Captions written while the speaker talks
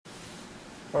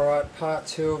Alright, part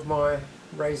 2 of my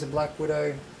Razer Black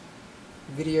Widow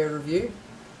video review.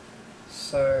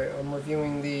 So I'm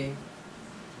reviewing the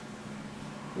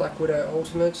Black Widow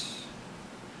Ultimate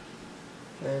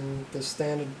and the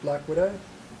standard Black Widow.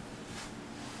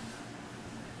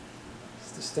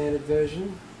 It's the standard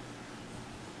version.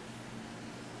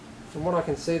 From what I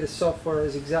can see, the software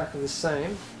is exactly the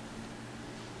same,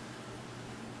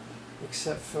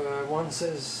 except for one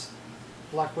says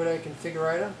Black Widow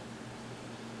Configurator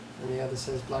and the other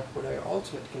says Black Widow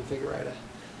Ultimate Configurator.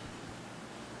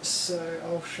 So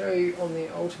I'll show you on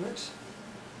the Ultimate.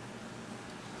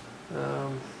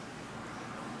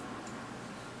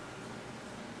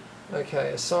 Okay,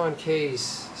 assign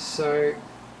keys. So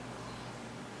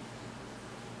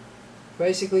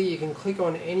basically you can click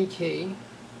on any key.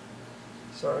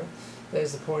 Sorry,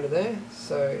 there's the pointer there.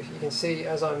 So you can see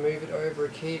as I move it over a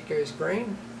key it goes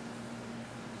green,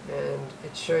 and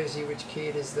it shows you which key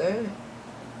it is there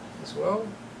as well.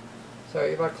 So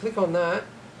if I click on that,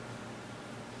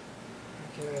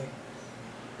 okay,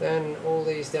 then all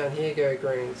these down here go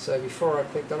green. So before I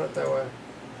clicked on it they were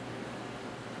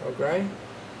grey.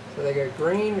 So they go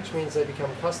green, which means they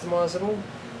become customizable.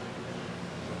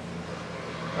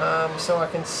 So I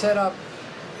can set up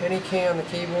any key on the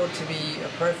keyboard to be a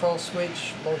profile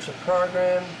switch, launch a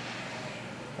program.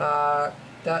 That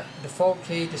default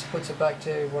key just puts it back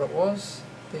to what it was,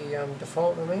 the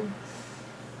default I mean.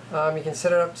 You can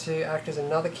set it up to act as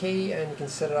another key, and you can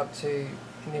set it up to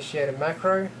initiate a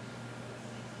macro.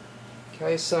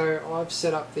 Okay, so I've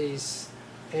set up these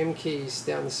M keys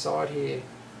down the side here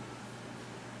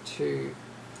to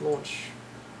launch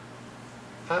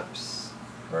apps,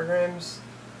 programs.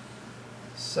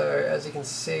 So as you can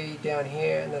see down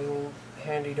here in the little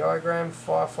handy diagram,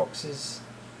 Firefox is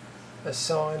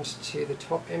assigned to the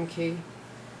top M key.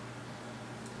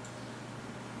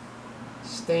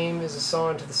 Steam is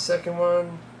assigned to the second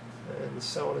one, and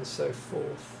so on and so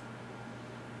forth.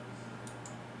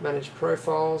 Manage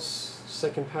profiles,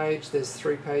 second page, there's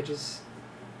 3 pages.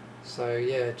 So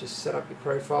yeah, just set up your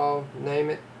profile, name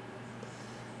it.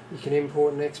 You can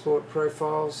import and export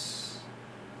profiles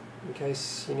in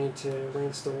case you need to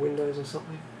reinstall Windows or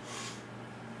something.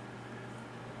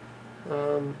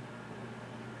 And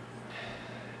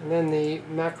then the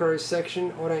macros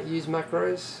section, I don't use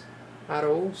macros at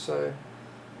all, so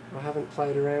I haven't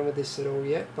played around with this at all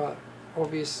yet, but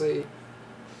obviously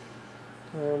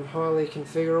highly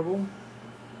configurable.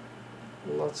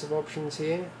 Lots of options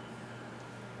here.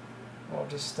 I'll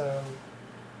just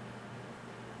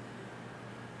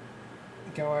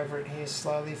go over it here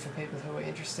slowly for people who are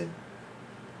interested.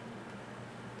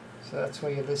 So that's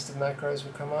where your list of macros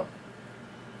will come up.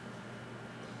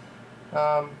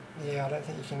 Yeah, I don't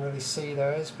think you can really see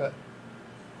those, but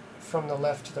from the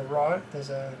left to the right there's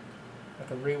a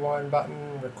rewind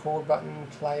button, record button,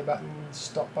 play button,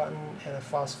 stop button, and a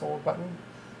fast forward button.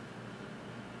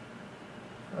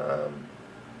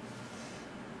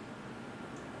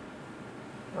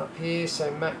 Up here,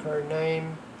 so macro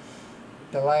name,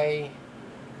 delay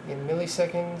in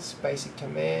milliseconds, basic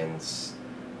commands,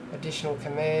 additional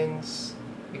commands,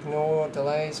 ignore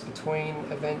delays between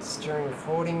events during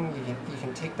recording, you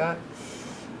can tick that.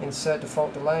 Insert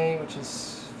default delay, which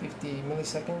is 50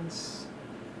 milliseconds.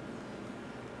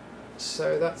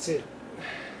 So that's it.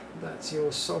 That's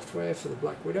your software for the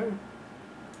Black Widow.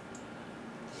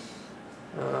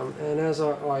 And as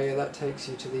yeah, that takes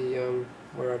you to the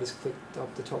where I just clicked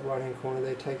up the top right hand corner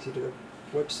there, takes you to the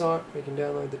website where you can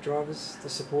download the drivers, the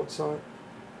support site.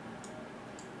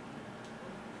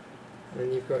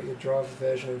 And you've got your driver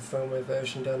version and firmware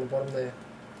version down the bottom there.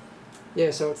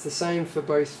 Yeah, so it's the same for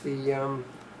both the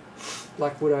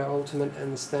Black Widow Ultimate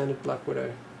and the standard Black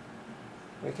Widow.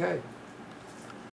 Okay.